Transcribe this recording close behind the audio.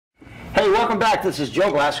Hey, welcome back. This is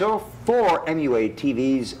Joe Blasco for MUA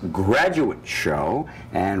TV's Graduate Show,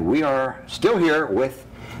 and we are still here with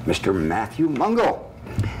Mr. Matthew Mungle.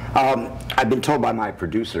 I've been told by my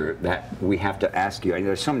producer that we have to ask you,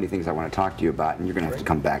 there's so many things I want to talk to you about, and you're going to have to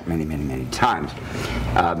come back many, many, many times,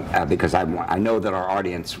 because I know that our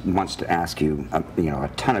audience wants to ask you, a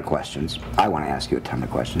ton of questions. I want to ask you a ton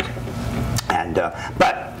of questions, and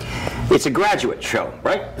but it's a graduate show,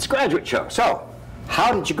 right? It's a graduate show. So,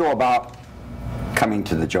 how did you go about coming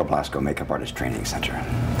to the Joe Blasco Makeup Artist Training Center?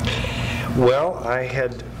 Well, I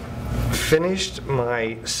had finished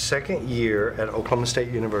my second year at Oklahoma State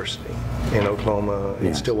University in Oklahoma,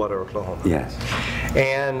 in Stillwater, Oklahoma. Yes.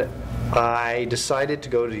 And I decided to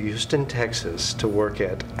go to Houston, Texas to work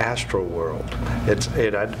at Astro World.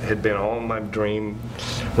 It had been all my dream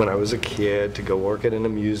when I was a kid to go work at an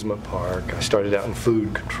amusement park. I started out in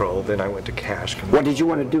food control, then I went to cash control. What did you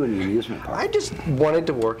want to do in an amusement park? I just wanted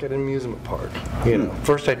to work at an amusement park. You know,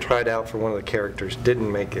 first I tried out for one of the characters,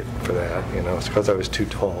 didn't make it for that. It's because I was too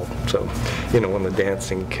tall. So, one of the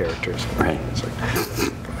dancing characters. Right. It's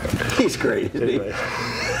like, he's great, isn't he?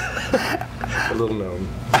 A little known.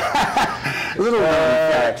 Little known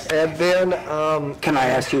facts. And then, can I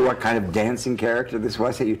ask you what kind of dancing character this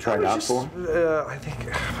was that you tried out for? I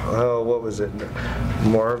think, what was it?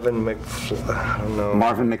 Marvin McFly. I don't know.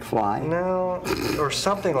 Marvin McFly? No, or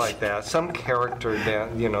something like that. Some character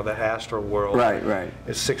that the Astro World. Right.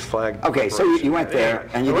 It's Six Flags. Okay, so you went there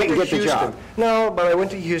and you didn't get the job. No, but I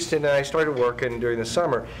went to Houston and I started working during the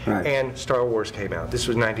summer. Right. And Star Wars came out. This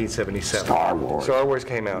was 1977. Star Wars. Star Wars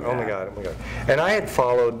came out. Yeah. Oh my God. And I had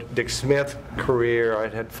followed Dick Smith's career. I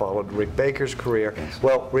had followed Rick Baker's career. Yes.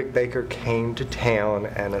 Well, Rick Baker came to town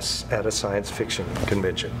at a science fiction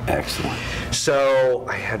convention. Excellent. So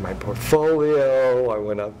I had my portfolio. I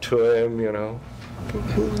went up to him,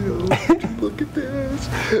 portfolio, look at this.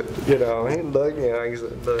 He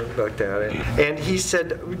looked at it. And he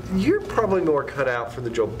said, "You're probably more cut out for the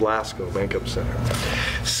Joe Blasco Makeup Center."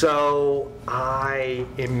 So I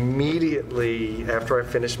immediately, after I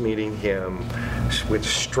finished meeting him, went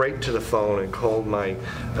straight to the phone and called my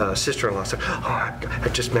sister-in-law. Said, "Oh, I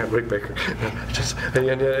just met Rick Baker."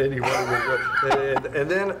 And he wanted me.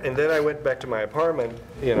 And then I went back to my apartment,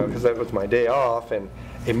 because that was my day off, and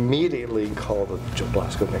immediately called the Joe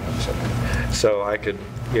Blasco Makeup Center, so I could,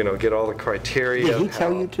 get all the criteria. Did he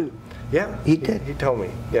tell you to? Yeah, he did. He told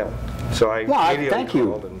me. Yeah, so I immediately thank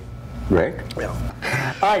called you, Rick. Yeah.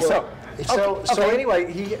 All right, So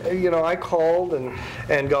anyway, I called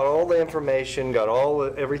and got all the information, got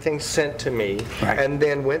everything sent to me, right. And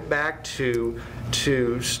then went back to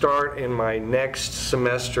start in my next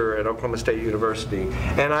semester at Oklahoma State University,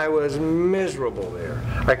 and I was miserable there.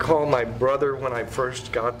 I called my brother when I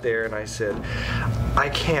first got there, and I said, "I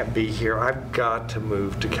can't be here. I've got to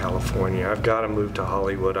move to California. I've got to move to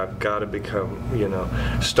Hollywood. I've got to become,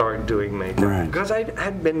 start doing makeup." Right. Because I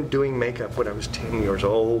had been doing makeup when I was 10 years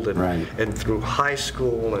old, and through high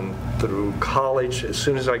school and through college. As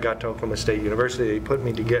soon as I got to Oklahoma State University, they put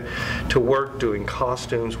me to work doing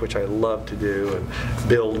costumes, which I love to do, and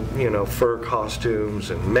build, fur costumes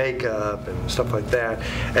and makeup and stuff like that.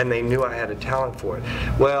 And they knew I had a talent for it.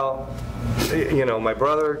 Well, my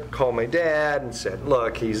brother called my dad and said,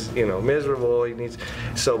 "Look, he's, miserable. He needs."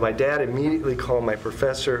 So my dad immediately called my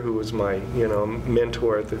professor, who was my,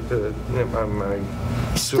 mentor at my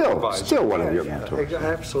supervisor. Still one of your mentors.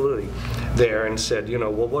 Absolutely. There, and said,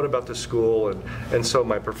 well, what about the school? And so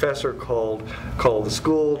my professor called the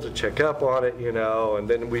school to check up on it, and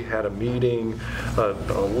then we had a meeting,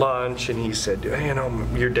 a lunch, and he said,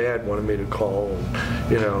 your dad wanted me to call,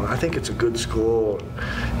 and, I think it's a good school,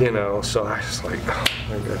 and, so I was like, oh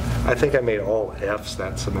my God. I think I made all Fs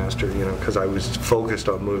that semester, because I was focused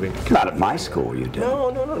on moving. Not at my school, you did. No,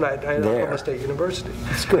 not at Oklahoma State University.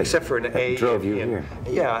 That's good. Except for an A. Drove you here.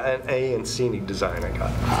 Yeah, an A in scenic design I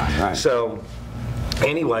got. Right. So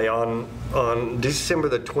anyway, on December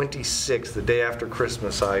the 26th, the day after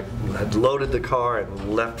Christmas, I had loaded the car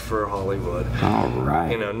and left for Hollywood. All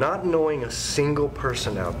right. Not knowing a single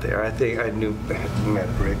person out there. I think I had met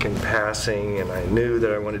Rick in passing, and I knew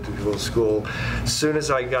that I wanted to go to school. As soon as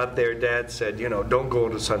I got there, Dad said, "Don't go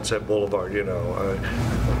to Sunset Boulevard,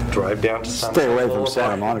 drive down to Sunset Boulevard." Stay away from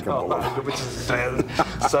Santa Monica Boulevard. Which is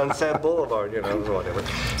Sunset Boulevard, whatever.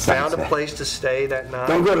 Found a place to stay that night.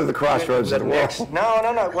 Don't go to the crossroads of the world. No,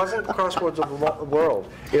 it wasn't the crossroads of the world.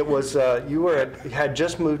 It was, you had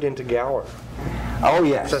just moved into Gower. Oh,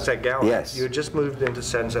 yes. Sunset Gower. Yes. You had just moved into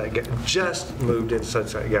Sunset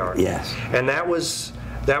Gower. Yes. And that was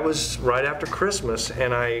that was right after Christmas,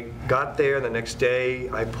 and I got there the next day.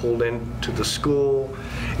 I pulled into the school,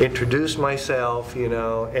 introduced myself, you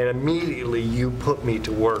know, and immediately you put me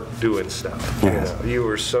to work doing stuff. Yes. You know, you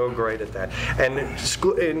were so great at that. And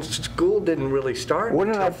school didn't really start.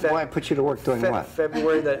 Why I put you to work doing what?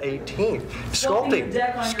 February the 18th.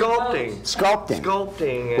 Sculpting.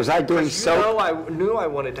 Sculpting. Was I doing so? You know, I knew I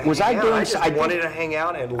wanted to hang out. I just wanted to hang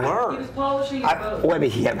out and learn. He was polishing his boat. Wait a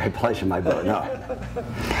minute, yeah, polishing my boat, no.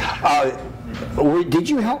 Did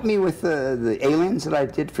you help me with the aliens that I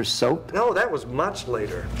did for soap? No, that was much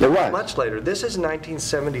later. It was? Much later. This is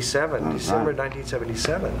 1977, December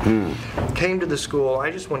 1977. Came to the school,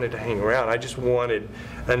 I just wanted to hang around. I just wanted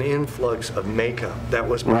an influx of makeup. That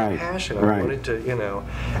was my passion. I wanted to, you know.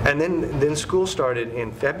 And then school started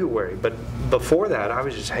in February, but before that, I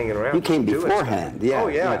was just hanging around. You came beforehand, yeah. Oh,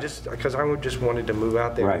 yeah, because I just wanted to move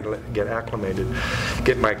out there and get acclimated,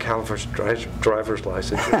 get my California driver's license.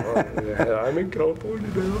 You know, I'm in California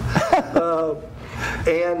now.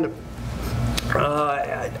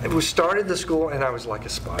 We started the school, and I was like a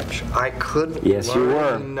sponge. I couldn't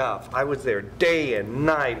learn enough. I was there day and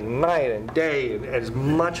night and day, and as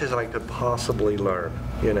much as I could possibly learn,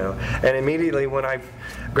 you know. And immediately when I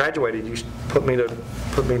graduated, you put me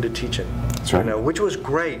to teaching. That's right. You know, which was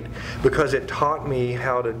great because it taught me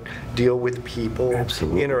how to deal with people,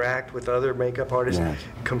 interact with other makeup artists,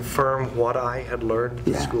 confirm what I had learned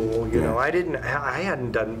at school. You know, I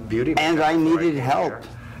hadn't done beauty makeup. And I needed help.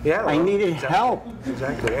 Yeah, I needed help.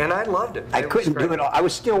 Exactly, and I loved it. I couldn't do it all. I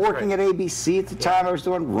was still working at ABC at the time. I was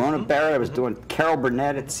doing Rona Barrett. I was doing Carol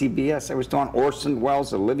Burnett at CBS. I was doing Orson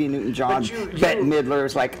Welles, Olivia Newton-John, Bette Midler. It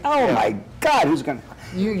was like, oh my God, who's going to...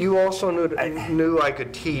 You also knew I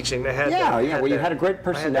could teach and had well, you had a great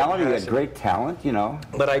personality, you had great talent, you know.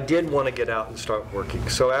 But I did want to get out and start working.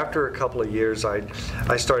 So after a couple of years, I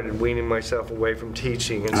started weaning myself away from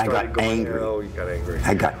teaching and started going. Angry. Oh, you got angry.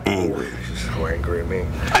 I got angry. You're so angry at me.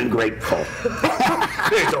 Ungrateful.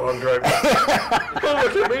 You're so ungrateful. Oh,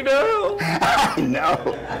 look at me now. I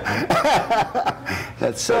know.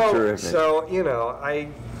 That's so terrific. So you know, I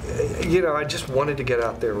just wanted to get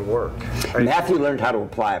out there and work. Matthew learned how to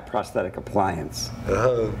apply a prosthetic appliance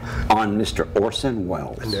on Mr. Orson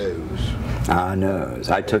Welles. A nose.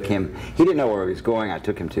 I took him. He didn't know where he was going. I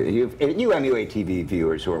took him to you MUA TV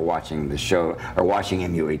viewers who are watching the show or watching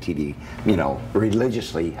MUA TV, you know,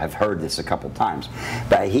 religiously have heard this a couple times.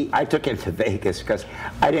 But I took him to Vegas because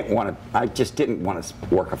I just didn't want to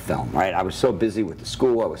work a film. Right? I was so busy with the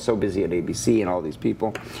school. I was so busy at ABC and all these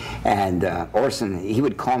people. And Orson, he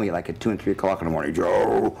would call me like at 2 and 3 o'clock in the morning.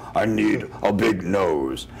 Joe, I need a big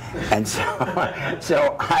nose. And so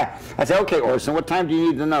I said, okay, Orson, what time do you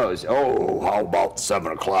need the nose? Oh, how about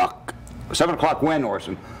 7 o'clock? 7 o'clock when,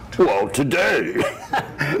 Orson? Well, today.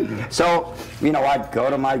 So, you know, I'd go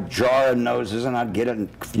to my jar of noses and I'd get a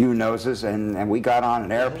few noses, and we got on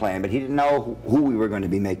an airplane, but he didn't know who we were going to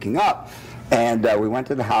be making up. And we went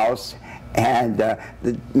to the house, and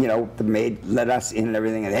the maid let us in and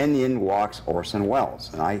everything, and then in walks Orson Welles.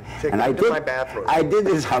 And I did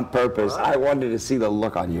this on purpose. I wanted to see the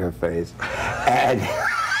look on your face. And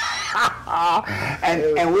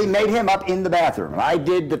we made him up in the bathroom. I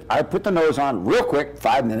put the nose on real quick,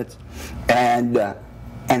 5 minutes, and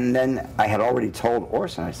then I had already told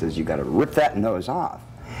Orson, I says, you got to rip that nose off.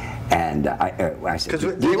 And I said,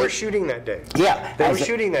 because they were shooting that day. Yeah, they were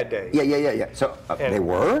shooting that day. Yeah. So they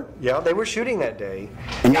were. Yeah, they were shooting that day.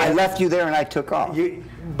 And I left you there, and I took off.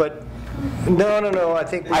 But no. I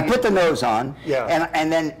think I put the nose on. Yeah.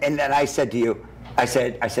 And then I said to you, I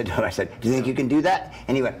said, do you think you can do that?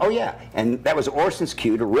 And he went, oh yeah. And that was Orson's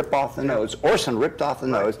cue to rip off the nose. Orson ripped off the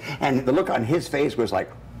nose, and the look on his face was like.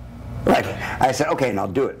 I said, okay, and I'll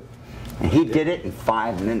do it. And he did it in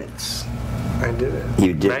 5 minutes. I did it.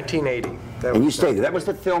 You did. 1980. And you stayed there. That was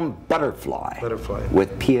the film Butterfly.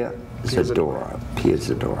 With Pia Zadora.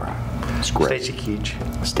 It's great. Stacy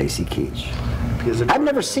Keach. Stacy Keach. I've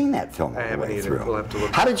never seen that film. I haven't either. We'll have to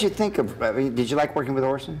look. How did you think of? Did you like working with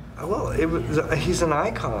Orson? Well, he's an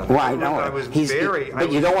icon. Well, I know.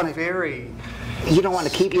 But you don't want to. You don't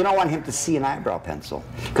want him to see an eyebrow pencil,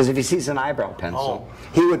 because if he sees an eyebrow pencil,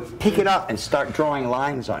 he would pick it up and start drawing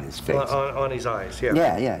lines on his face. On his eyes,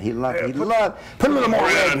 yeah. Yeah. He'd love. Put a little more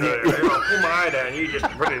red in there. Pull my eye down. You just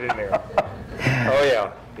put it in there. Oh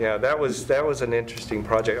yeah. Yeah, that was an interesting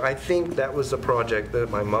project. I think that was the project that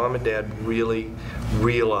my mom and dad really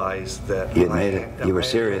realized that you made it. You were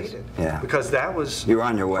serious. Yeah. Because that was you were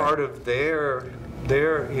on your way. Part of their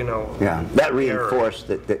their, you know, yeah, that reinforced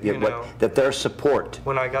that their support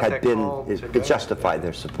when I got had that been call it justified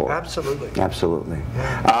their support. Absolutely. Absolutely.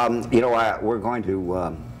 Yeah. You know, we're going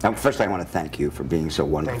to. First, I want to thank you for being so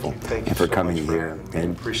wonderful Thank you and for so coming much for here. having me.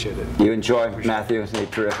 And appreciate it. you enjoy, Matthew. It's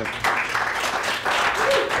terrific.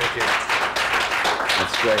 Thank you.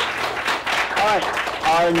 That's great. All right,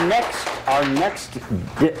 our next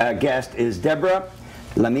guest is Deborah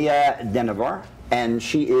Lamia Denavar, and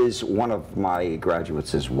she is one of my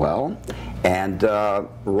graduates as well. And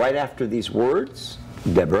right after these words,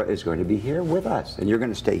 Deborah is going to be here with us, and you're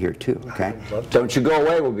going to stay here too, okay? I'd love to. Don't you go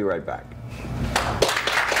away. We'll be right back.